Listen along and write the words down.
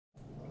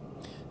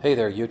Hey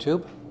there,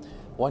 YouTube.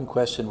 One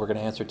question we're going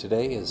to answer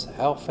today is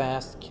how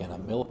fast can a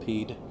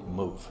millipede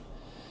move?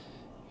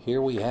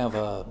 Here we have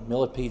a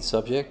millipede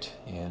subject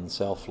in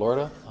South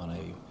Florida on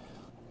a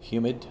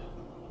humid,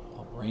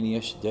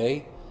 rainy-ish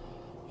day,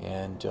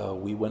 and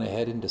we went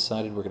ahead and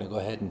decided we're going to go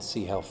ahead and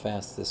see how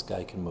fast this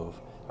guy can move.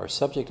 Our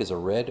subject is a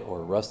red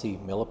or rusty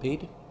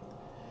millipede.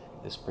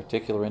 This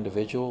particular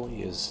individual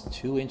is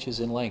 2 inches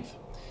in length.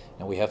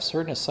 Now we have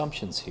certain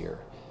assumptions here.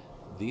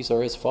 These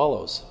are as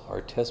follows.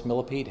 Our test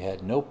millipede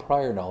had no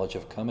prior knowledge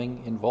of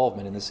coming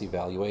involvement in this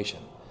evaluation.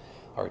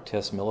 Our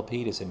test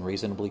millipede is in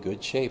reasonably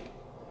good shape.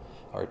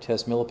 Our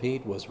test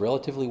millipede was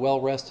relatively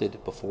well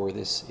rested before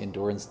this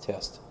endurance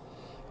test.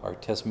 Our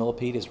test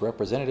millipede is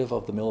representative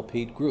of the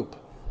millipede group.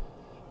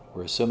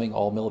 We're assuming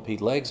all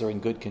millipede legs are in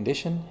good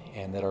condition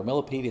and that our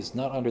millipede is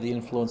not under the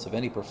influence of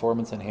any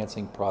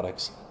performance-enhancing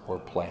products or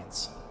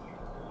plants.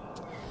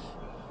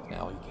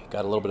 Now we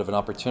got a little bit of an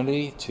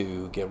opportunity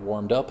to get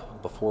warmed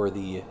up before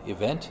the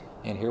event,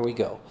 and here we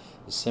go.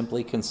 It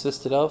simply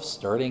consisted of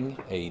starting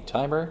a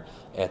timer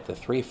at the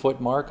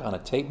 3-foot mark on a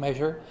tape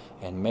measure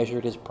and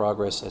measured his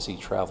progress as he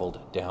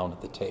traveled down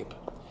the tape.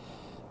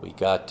 We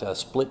got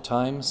split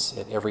times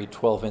at every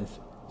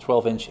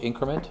 12-inch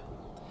increment,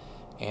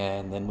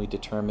 and then we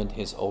determined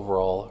his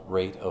overall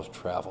rate of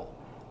travel.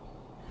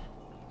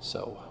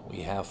 So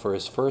we have for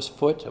his first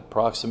foot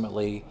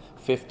approximately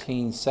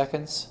 15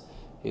 seconds,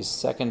 his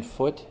second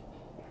foot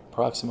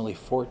approximately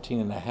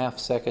 14.5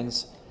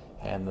 seconds,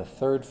 and the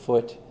third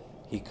foot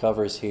he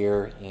covers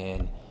here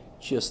in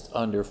just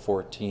under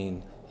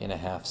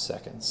 14.5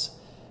 seconds.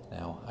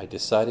 Now I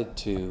decided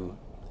to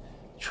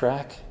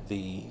track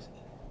the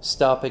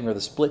stopping or the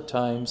split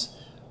times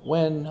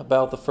when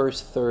about the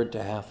first third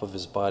to half of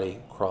his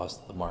body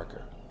crossed the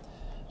marker.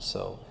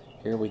 So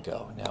here we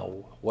go.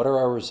 Now what are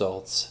our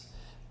results?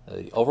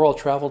 The overall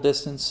travel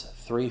distance,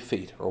 3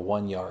 feet or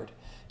 1 yard.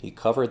 He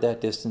covered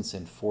that distance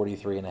in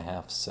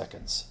 43.5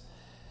 seconds.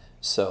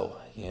 So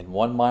in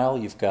 1 mile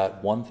you've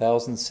got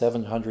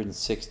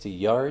 1,760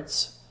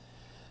 yards.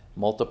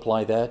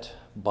 Multiply that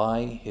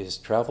by his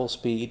travel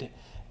speed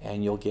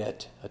and you'll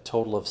get a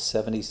total of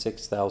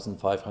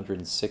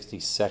 76,560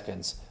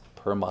 seconds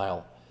per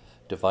mile.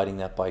 Dividing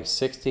that by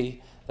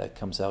 60, that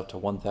comes out to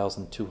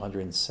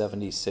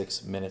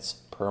 1,276 minutes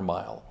per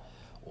mile,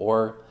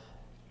 or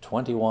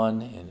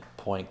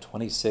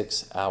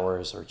 21.26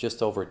 hours, or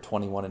just over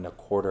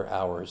 21.25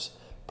 hours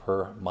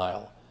per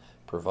mile,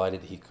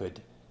 provided he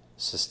could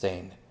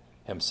sustain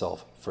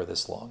himself for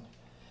this long.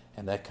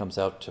 And that comes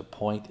out to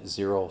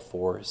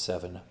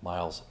 0.047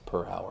 miles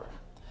per hour.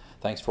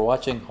 Thanks for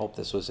watching. Hope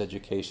this was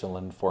educational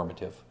and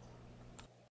informative.